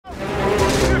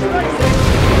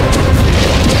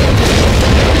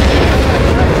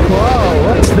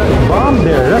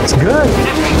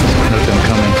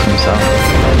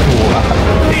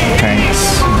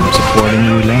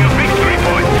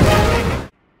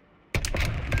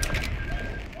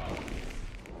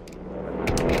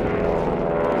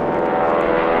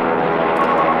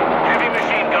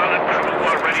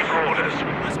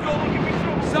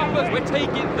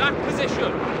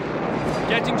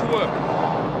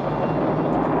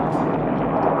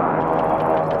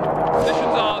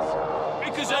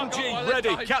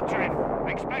ready. Capturing.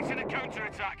 Expecting a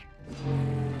counter-attack.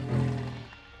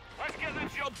 Let's get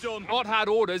the job done. Not had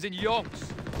orders in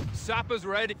yonks. Sappers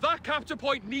ready. That capture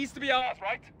point needs to be ours, That's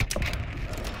right.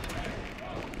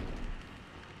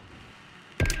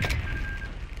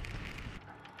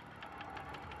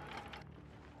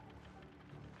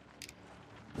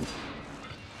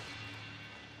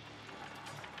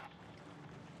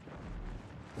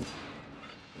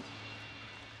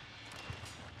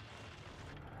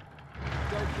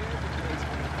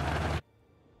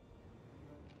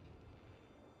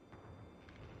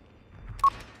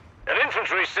 An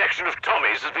infantry section of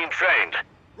Tommies has been trained.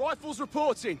 Rifles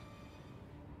reporting.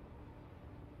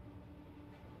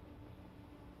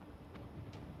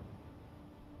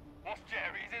 What's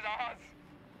Jerry's is ours.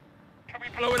 Can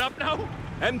we Blow it up now?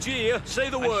 MG here, say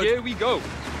the And word. here we go.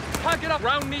 Pack it up.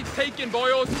 Round needs taken,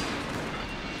 boyos.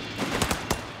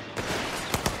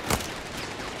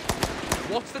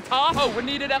 What's the tar? Oh, we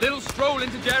needed a little stroll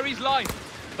into Jerry's line.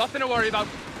 Nothing to worry about.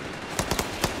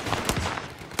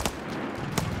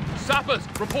 Sappers,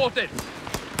 reported.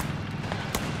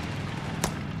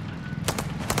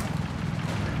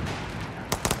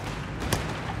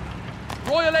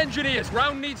 Royal Engineers,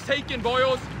 round needs taken,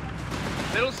 boyos.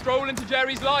 Little stroll into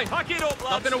Jerry's line. Pack it up,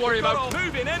 lads. Nothing to worry about.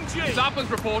 Moving, MG. Sappers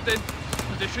reported.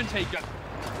 Position taken.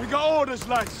 We got orders,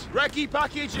 lads. Recce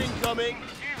package incoming.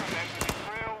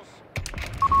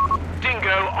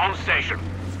 Dingo on station.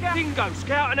 Dingo,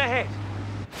 scouting ahead.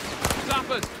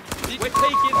 Sappers, we're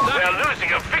taking We that. are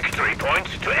losing a victory point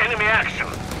to enemy action.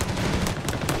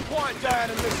 Quiet down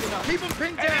and listen up. Keep them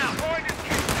pinned down.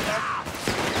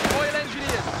 Royal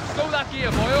Engineers, stow that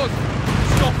gear, boyos.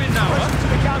 Stop in now, Present huh? to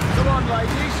the camp. Come on,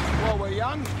 ladies. While we're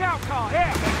young. Scout car,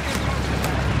 here.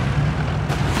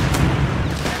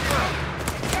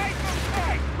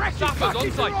 Sappers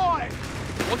on site.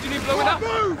 What do you need blowing up?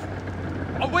 Move!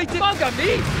 Oh, wait, bugger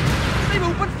me! They've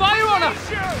opened fire on us!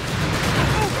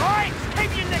 All right,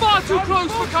 keep your neck Far too on.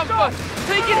 close for comfort!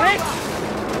 Taking hits!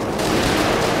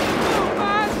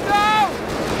 Man down!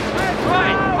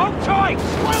 Right, hold tight!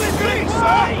 Well, it's me,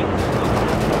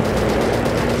 sir!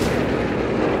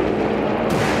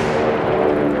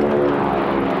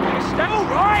 All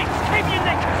right, keep your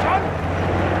knickers on.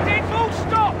 Dead full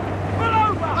stop. Pull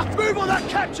over. Let's move on that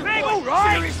capture Big, point. all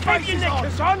right, Serious keep your faces on.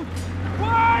 knickers on.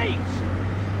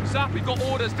 Wait! Sap, we've got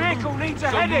orders to Vehicle move. needs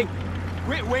a So heading. move.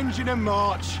 Quit whinging and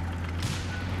march.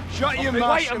 Shut your Wait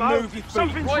mouth a and mo. move your feet.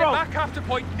 Something's Right, wrong. that capture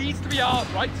point needs to be ours,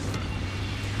 right?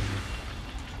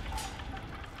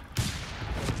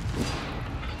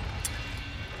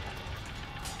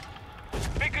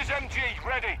 Vickers MG,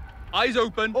 ready. Eyes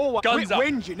open, Oh, guns quit up.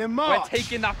 whinging and We're march.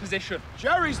 taking that position.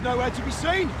 Jerry's nowhere to be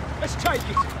seen. Let's take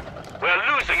it. We're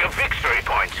losing a victory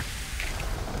point.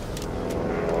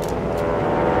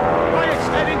 Let's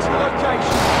head into the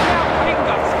location.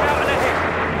 Bingo, scouting ahead.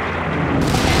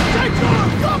 Take on!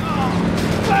 Come on!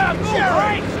 Bam, All Jerry!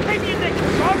 right, keep your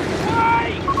knickers on.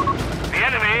 Wait! The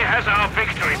enemy has our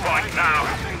victory point now.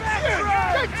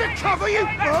 Get to cover, you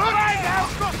Right bird! now,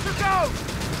 got to go.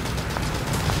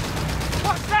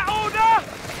 What's that order?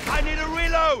 I need a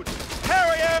reload.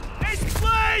 Harrier! In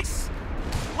place!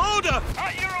 Loader!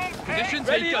 At your own Position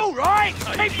Ready? taken. All right,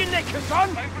 keep your knickers on.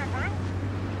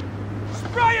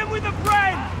 Spray him with a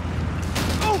brand.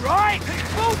 All right,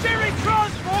 full Derry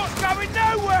transport's going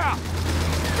nowhere.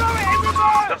 Throw it in The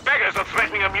reverse. beggars are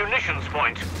threatening a munitions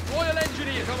point. Royal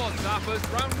Engineers, come on, Sappers.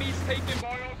 Round needs taken,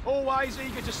 boyos. Always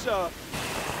eager to serve.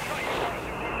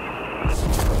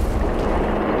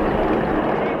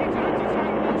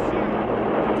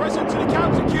 Present to the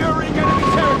camp securing enemy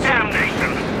territory.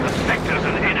 Damnation! The sector's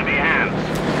in enemy hands.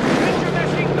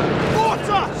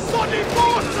 Mortar! Solid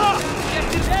mortar!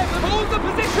 Yes, it's there, but hold the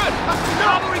position!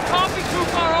 Cavalry can't be too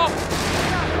far off!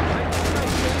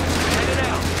 Headed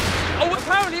out. Oh,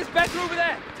 apparently it's better over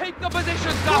there. Take the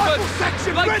position, Sappers! Rifle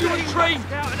section Like ready! you were trained!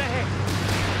 Scouting ahead.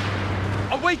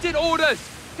 Awaiting orders!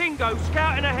 Dingo,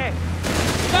 scouting ahead.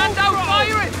 Stand down,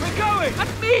 fire it! We're going.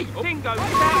 That's me! Dingo,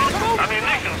 scouting A ahead.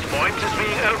 munitions point is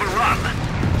being overrun.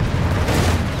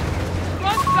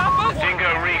 Run, Sappers!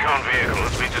 Dingo recon vehicle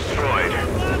has been destroyed.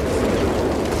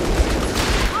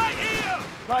 Right here.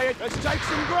 Play it. Let's take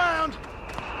some ground.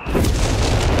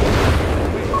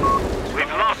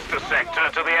 We've lost the sector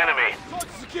to the enemy. Time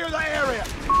to secure that area.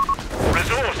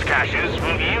 Resource caches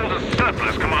will yield a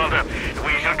surplus, Commander.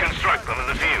 We shall construct them in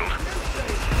the field.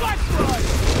 That's right.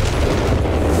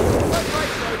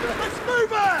 Let's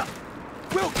move out.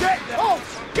 We'll get there. Oh,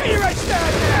 get your heads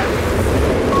down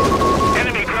now.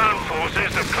 Enemy ground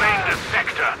forces have claimed a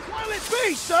sector. Well, it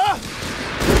be, sir.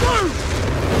 Move.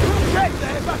 We'll get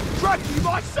there if I can drag you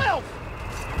myself.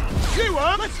 You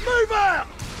are? Let's move out!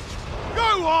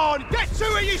 Go on! Get to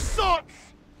it, you sots!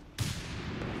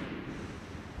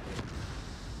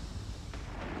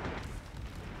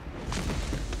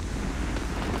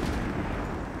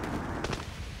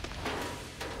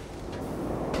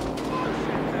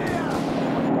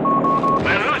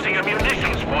 We're losing a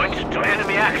munitions point to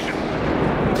enemy action.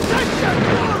 Attention!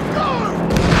 Go!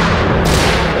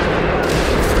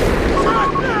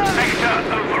 Sector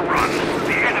overrun.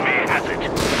 The enemy has it.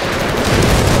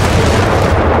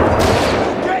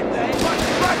 Get there if I can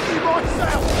track you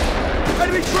myself!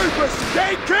 Enemy troopers,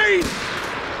 getting keen!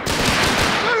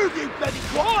 Move, you bloody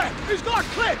quiet! Who's got a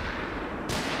clip?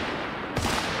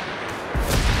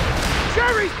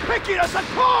 Jerry's picking us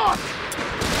apart!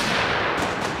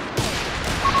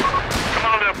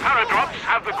 Commander, paradrops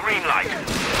have the green light.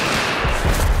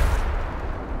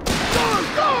 Go,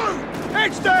 go!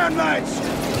 Heads down, lads!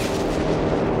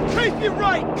 Keep your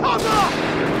rate! Cover!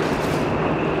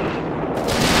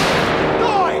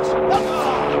 Nice!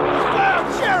 Found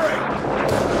Jerry!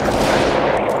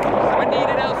 We need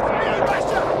it elsewhere. Hey,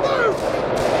 Basher, move!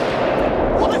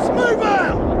 Well, let's move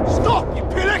out! Stop, you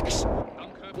pillocks!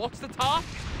 What's the task?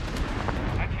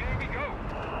 And here we go.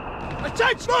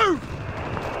 Attention! Move!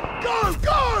 Go,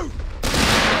 go!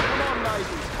 Come on, ladies,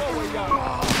 before we go.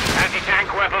 Anti-tank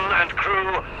weapon and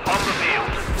crew on the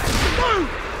field. Move!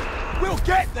 We'll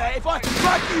get there if I can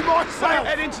drag you myself!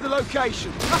 Head into the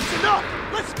location. That's enough!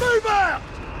 Let's move out!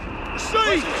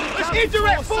 See! Let's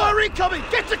indirect fire incoming!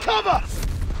 Get to cover!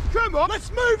 Come on, let's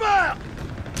move out!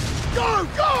 Go,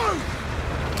 go!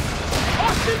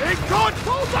 Austin, in God!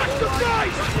 Pull back the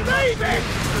face! Leave it!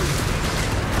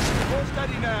 All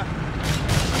steady now.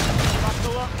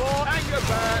 Buckle up, boy. Hang your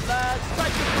back, lads.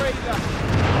 Take a breather.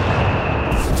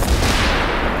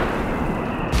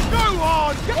 Go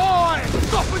on! Why?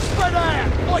 Stop and spread out!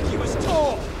 Like he was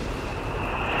taught!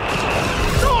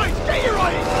 Guys, get your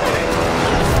eyes!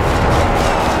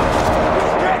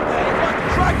 We'll get there if I can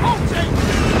drag halting!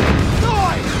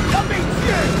 Guys, that means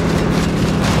you!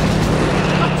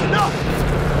 That's enough!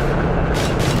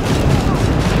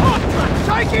 Hot track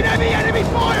taking heavy enemy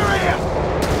fire here!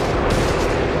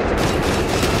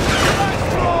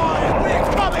 That's right! We're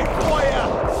coming for you!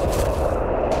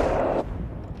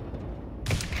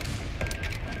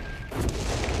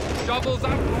 Shovels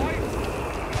out right.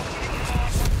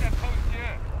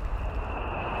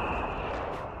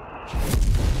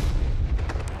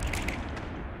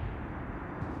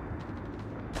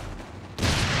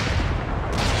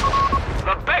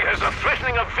 The beggars are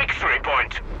threatening a victory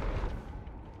point.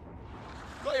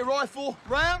 Got your rifle?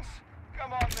 Rounds?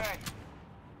 Come on, then.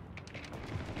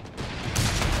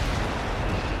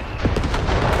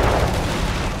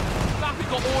 Staff, we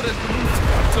got orders to move.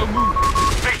 So move.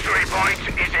 Victory point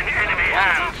is in enemy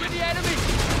hands. With the enemy.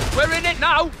 We're in it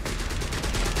now.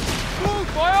 Move,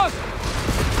 boys.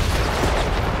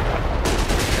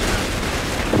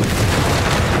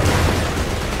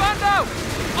 Stand out.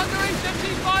 Under HMG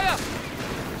fire.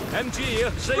 MG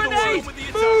here. Say the Grenade. word with the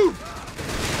attack. Move!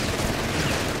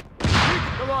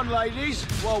 Come on, ladies.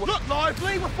 Well, look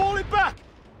lively. We're falling back.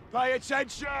 Pay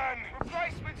attention.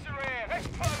 Replacements are here. Let's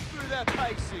close. Through their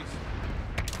paces.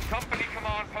 Company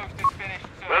command post is finished,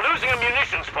 sir. We're losing a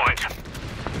munitions point.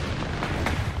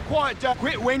 Quiet down.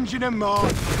 Quit whinging and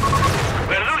march.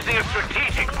 We're losing a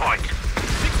strategic point.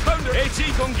 6-pounder. AT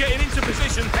gun getting into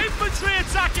position. Infantry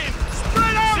attacking.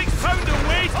 Spread out. 6-pounder,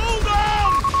 wait. Hold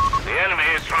on. The enemy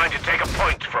is trying to take a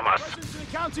point from us. Presence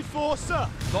accounted for, sir.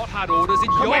 Not had orders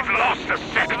in your... We've lost a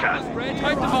sector.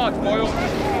 Time to march, boys.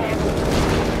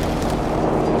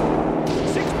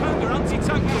 6-pounder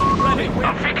anti-tank gun ready.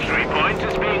 A victory point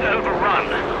is being overrun.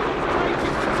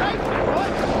 Take it,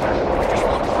 right? Just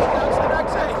want to put down to the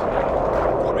next head.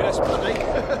 Probably less bloody.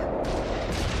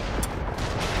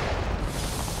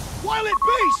 What'll it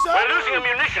be, sir? We're losing a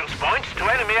munitions point to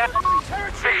enemy. Enemy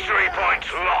territory. Victory point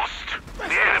lost. The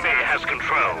enemy has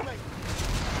control.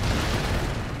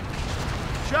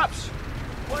 Chaps,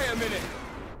 wait a minute.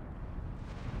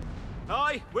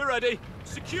 Aye, we're ready.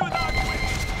 Secure that.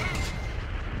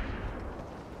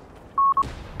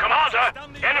 Commander,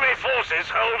 enemy forces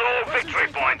hold all victory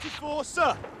points. For,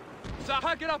 sir. So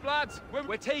pack it up, lads.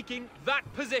 We're taking that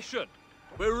position.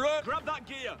 We're grab that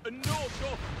gear and north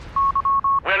off.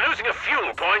 We're losing a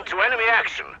fuel point to enemy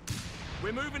action.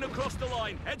 We're moving across the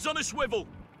line. Heads on a swivel.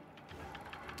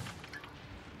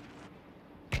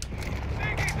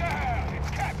 Diggy's there.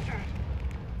 It's captured.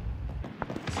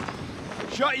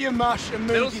 Shut your mash and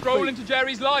move Little your stroll feet. into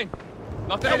Jerry's line.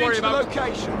 Nothing Head to worry into the about.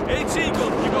 location. AT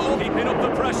gun, you got all keeping up the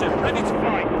pressure. Ready to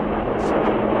fight.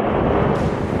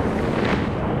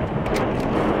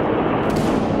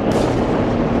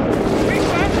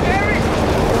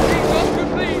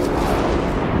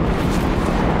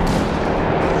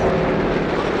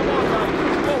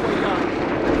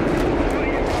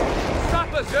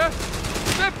 sappers, yeah?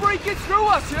 They're breaking through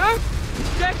us, yeah?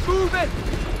 Get moving!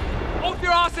 Off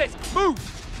your asses! Move!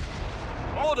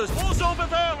 Orders, wall's over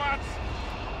there, lads!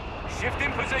 Shift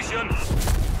in position.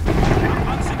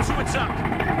 Advancing to attack.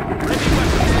 Ready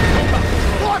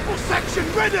weapons. Rifle section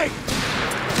ready!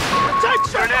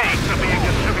 Attention! Grenades are being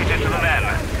distributed to the men.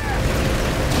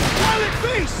 Will it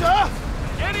be, sir?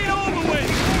 Get it over with!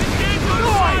 Engage on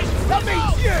Right! sight! That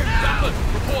means you! Sappers,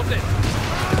 report it!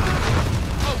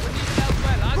 Oh, we need it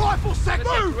elsewhere, lads. Rifle sec, Let's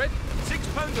get move! to it.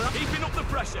 6-pounder, keeping up the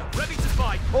pressure. Ready to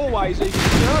fight. Always easy,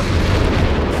 sir.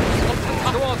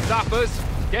 Come on, sappers.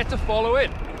 Get to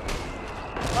following.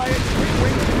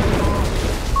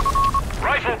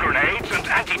 Rifle grenades and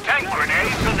anti-tank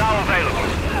grenades are now available.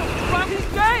 Rammy's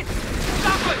dead!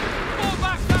 Sappers, fall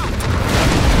back now!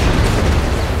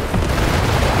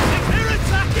 They're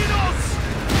attacking us!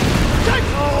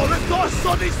 Oh, they've got a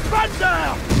soddy span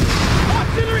down!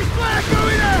 Artillery flare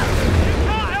going out! You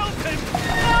can't help him!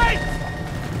 Fight!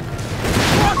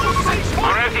 Rifle section!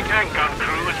 Our anti-tank gun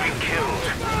crew has been killed.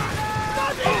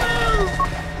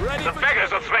 Ready The for...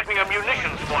 beggars are threatening a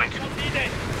munitions point.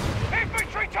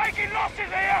 Infantry taking losses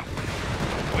here!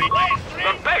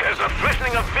 The beggars are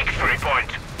threatening a victory point.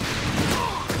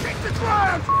 Get the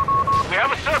ground! We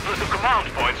have a surplus of command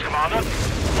points, Commander.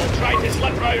 We'll try to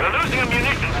slip We're out. losing a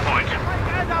munitions point.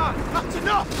 That's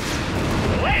enough!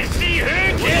 Let's see who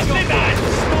gets the man!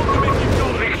 Smoke them if you've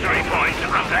got it. Victory point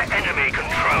under enemy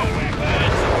control.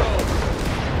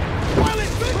 Well,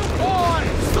 it's been on!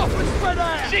 Stop and spread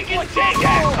out! Chicken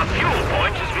ticket! A fuel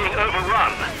point is being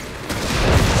overrun.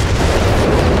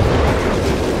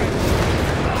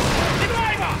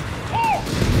 Driver! Halt!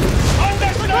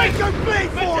 Understood! Go bleed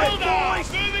for it, Matilda! boys!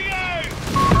 Moving out!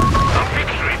 A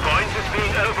victory point is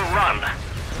being overrun.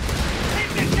 Hit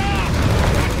the car!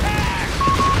 Attack!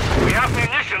 We have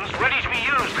munitions ready to be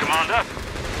used, Commander.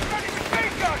 Ready to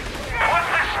take us! What's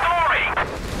the story?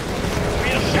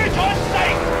 We'll shoot on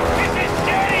sight! This is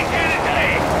Jerry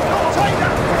territory! Take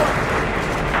that point!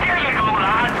 Here you go,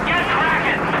 lads. Get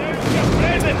cracking. Your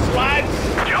presence, lads!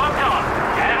 Job done.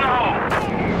 Head home.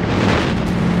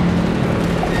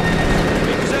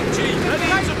 XMG, ready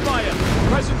to fire!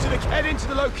 Present to the head into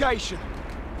the location.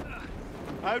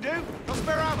 How do? Got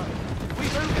spare ammo. We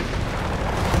moving.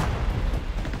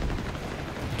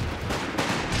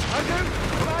 How do?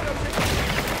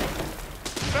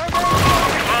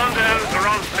 Commandos are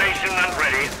on station and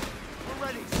ready. We're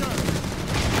ready, sir.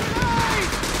 Hey!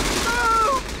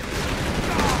 Move!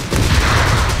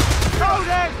 Go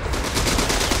then!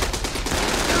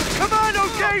 Commando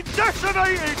gate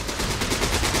decimated!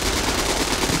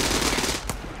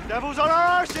 Devils on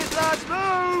our arses, lads,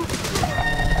 move!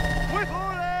 Whip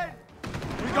all in!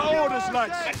 We got orders,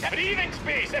 lads. Breathing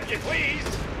space, if you please!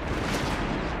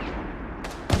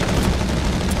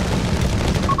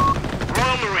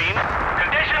 Royal Marine,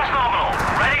 conditions normal.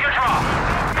 Ready to drop.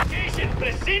 Station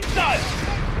precedes us!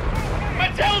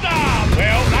 Matilda!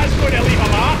 Well, that's going to leave a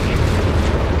mark.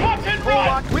 Captain All Run!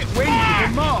 right, quick wind, we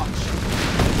can march.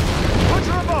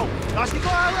 Roger a boat. That's the go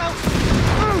out.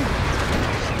 Move!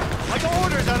 I got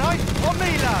orders, haven't I? On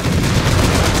me, lad.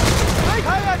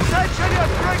 Pay attention, you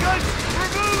brigands! We're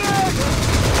moving!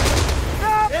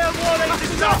 Stop! Here, Wally, to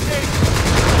nothing!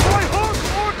 My horse,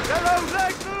 hello,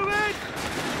 leg moving!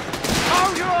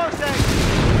 Hold your horses!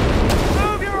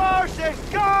 Move your horses!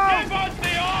 Go! Give us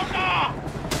the order!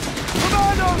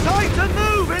 Commandos, height and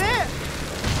move, innit?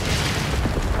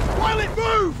 While it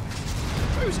move!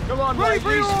 Come on, Ready ladies.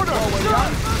 for your order! Forward, Sir.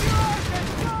 lads. Move your horses!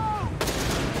 Go!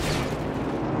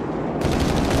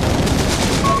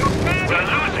 We're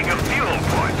losing a fuel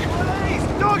point. He's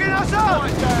dogging us out!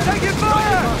 Taking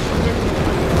fire!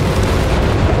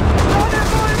 Running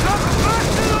boys up first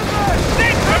to the left!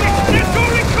 They're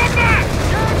going to come back!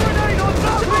 Get a grenade on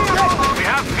top of you! We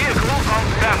have vehicles on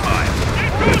standby.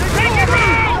 Take it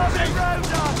round! Give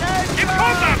Give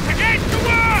combat! Again to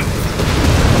work!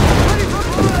 Ready for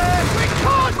bullet! We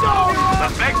can't go! The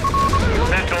big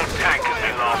central tank has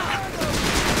been lost.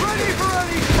 Ready for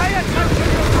any... Pay attention,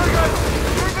 you brigands!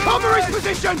 Cover his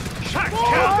position!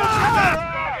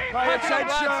 Pay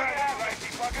attention!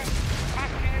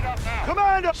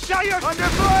 Commander! Shire! Under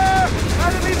fire!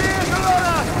 Enemy vehicle on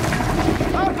us!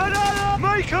 Up and at 'em!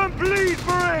 Make 'em bleed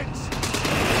for it!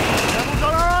 Devils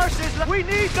on our arses! We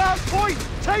need that point!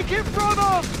 Take it from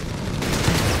them!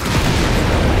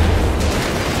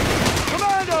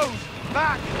 Commandos!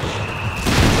 Back!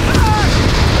 Back!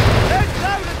 Heads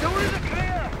down, the door is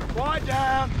clear! Quiet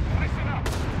down!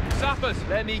 Sappers,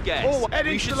 let me guess. Oh, head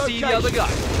we into should the see the other location.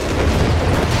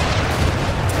 guy.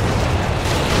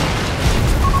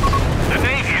 The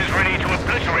Navy is ready to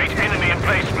obliterate enemy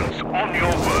emplacements. On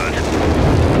your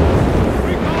word.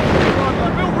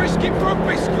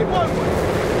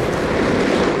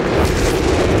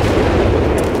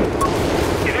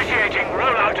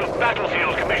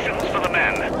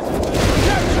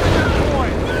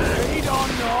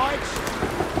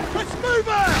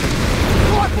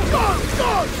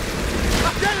 Go!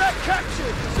 Get that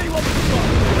captured! See what we've got!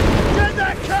 Get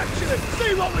that captured!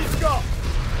 See what we've got!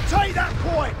 Take that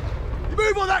point! You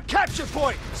move on that capture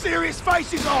point! Serious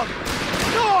faces on!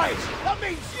 Nice! That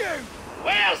means you!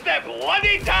 Where's the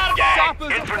bloody target?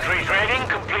 Sappers! Infantry training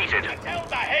completed. Tell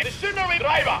the head, the sooner we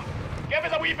driver. Give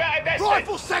us a wee bit of distance.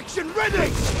 Rifle section ready!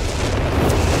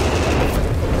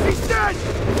 He's dead!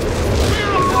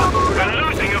 We're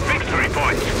losing a victory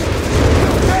point.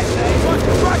 Get there if I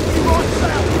can drag you right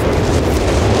south!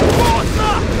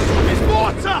 Mortar! It's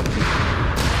mortar!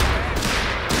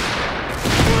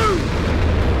 Move!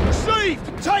 Received!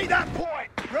 Take that point!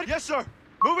 Yes, sir.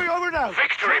 Moving over now.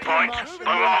 Victory point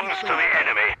belongs to the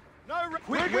enemy.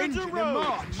 Quick wind in the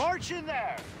march! March in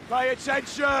there. Pay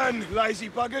attention, lazy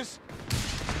buggers!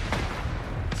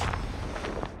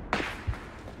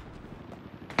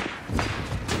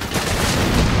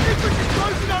 Infantry's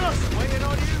closing on us! Waiting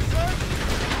on you, sir.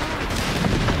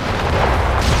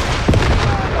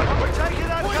 We're taking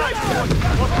that back.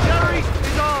 What's Jerry's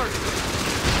is ours.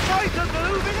 Try to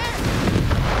move in it.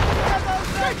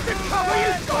 Get the cover,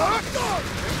 you dog!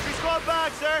 Infantry squad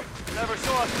back, sir. Never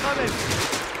saw us coming.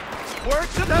 Work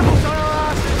the devils on our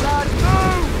asses, lads.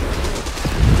 Move!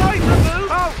 Try to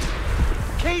move. Out.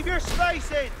 Keep your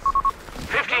spacing.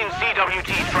 15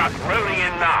 CWT truck rolling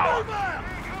in now.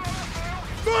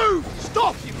 Move!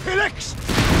 Stop, you pillocks!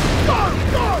 Go!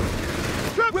 Go!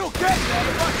 We'll get there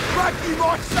if I can drag you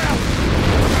right south!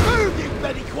 Move, you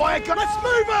bloody quiet gun! Let's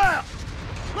move out!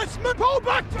 Let's move! Pull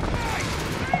back to me!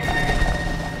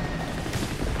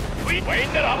 We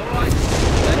wind it up.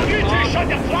 You two shut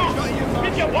your traps.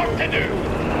 We've got work to do.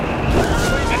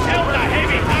 Matilda,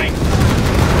 heavy tank.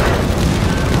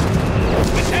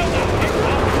 Matilda,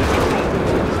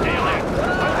 stay alert.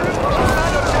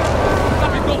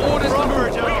 We've got orders to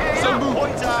move. So move.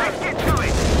 Point out.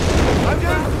 I'm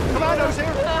doing. Commandos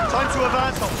here. Time to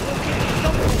advance.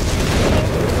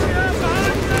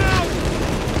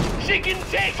 She can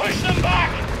take. Push them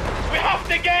back. We have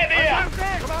to get there.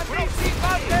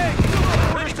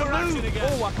 Orders to move.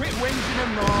 Oh, a bit wings in the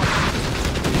north.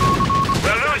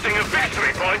 We're losing a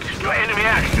victory point to enemy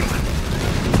action.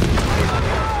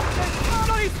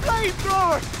 Bloody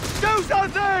flamethrower! Do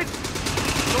something!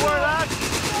 Don't worry, lads.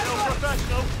 Still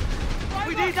professional.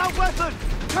 We need that weapon.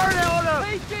 Turn it on them.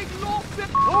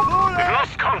 We've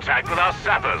lost contact with our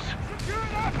sappers.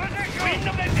 Wind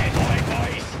of the dead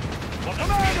boys. What's the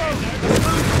matter?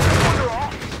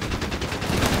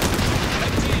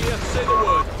 Say the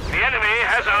word. The enemy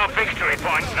has our victory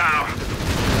point now.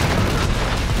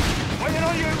 Waiting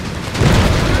on you.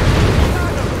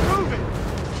 Moving.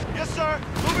 Yes, sir.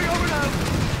 Moving over now.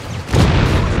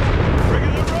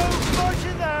 Bringing the road. March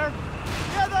in there.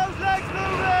 Get those legs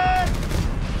moving.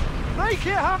 Make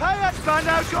it happen. Hey, that span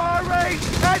out to our range.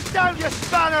 Heads down, you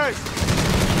spanners.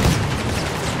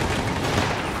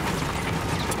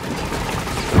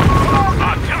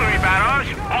 Artillery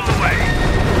barrage on the way.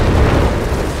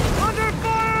 Under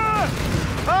fire!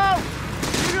 Oh!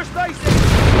 Keep your spacing!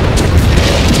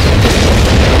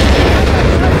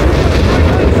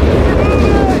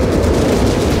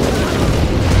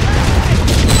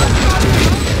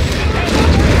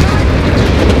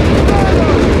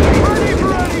 Ready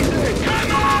for anything!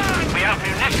 Come on! We have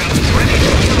munitions ready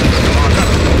to use, Commander.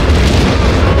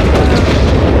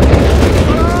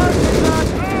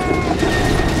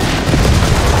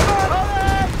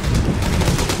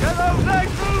 Get those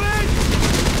legs moving!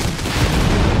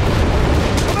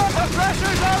 Come on, the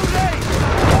pressure's loading!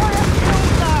 Quiet, kill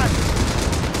that!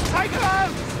 Take them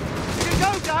out! You can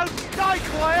go down, die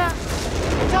quiet!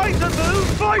 Time to move,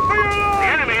 fight for your The life!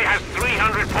 enemy has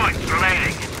 300 points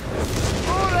remaining.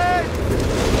 Move in!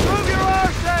 Move your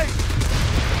horses!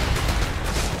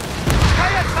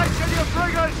 Pay attention, you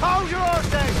brigands! Hold your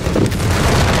horses!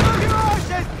 Move your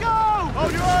horses! Go!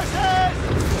 Hold your horses!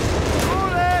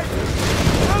 Move in!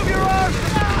 Move your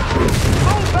horses!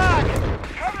 Hold back!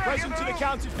 Present to the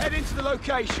counter. Head into the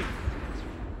location.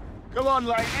 Come on,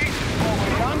 ladies.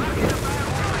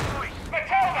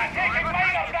 Matilda, taking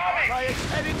line of damage. Players,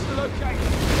 head into the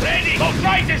location. Ready. They'll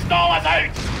try to stall us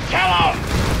out. Kill them.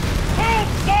 Full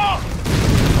stop.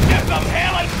 Give them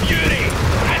hell and fury.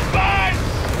 Advance.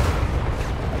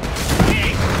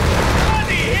 Heat.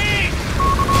 Bloody heat.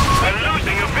 We're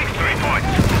losing a victory point.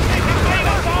 Taking line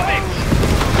of damage.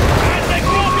 And the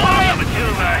group The line.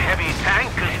 Matilda heavy tank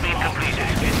has been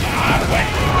completed.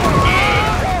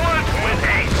 Forward With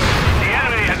haste. The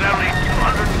enemy has only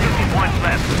 250 points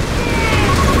left.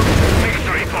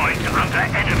 Victory point under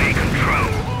enemy control.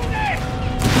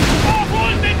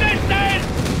 Forward the distance.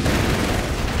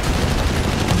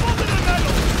 Under the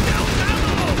medal. Down, down.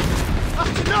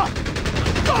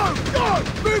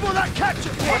 move on that capture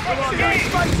point! Engage!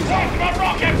 Watch for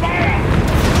rocket fire!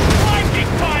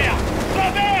 Flanking fire!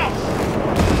 Traverse!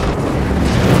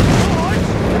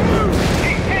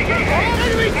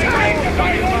 Enemy tank!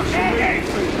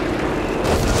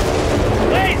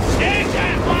 Let's take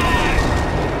and fly!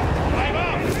 Climb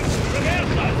up!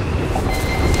 Reverse us!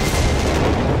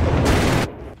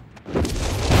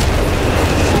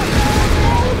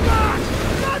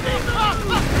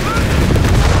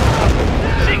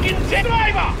 Chicken tip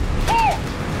driver! Halt!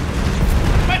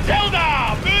 Matilda!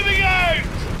 Moving out!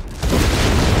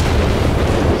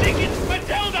 Chicken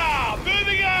Matilda!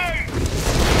 Moving out!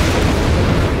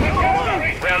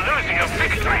 We are losing a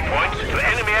victory point to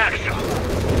enemy action.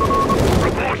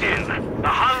 Report in. The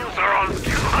Huns are on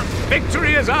 200.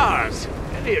 Victory is ours!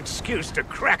 Any excuse to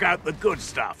crack out the good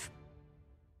stuff.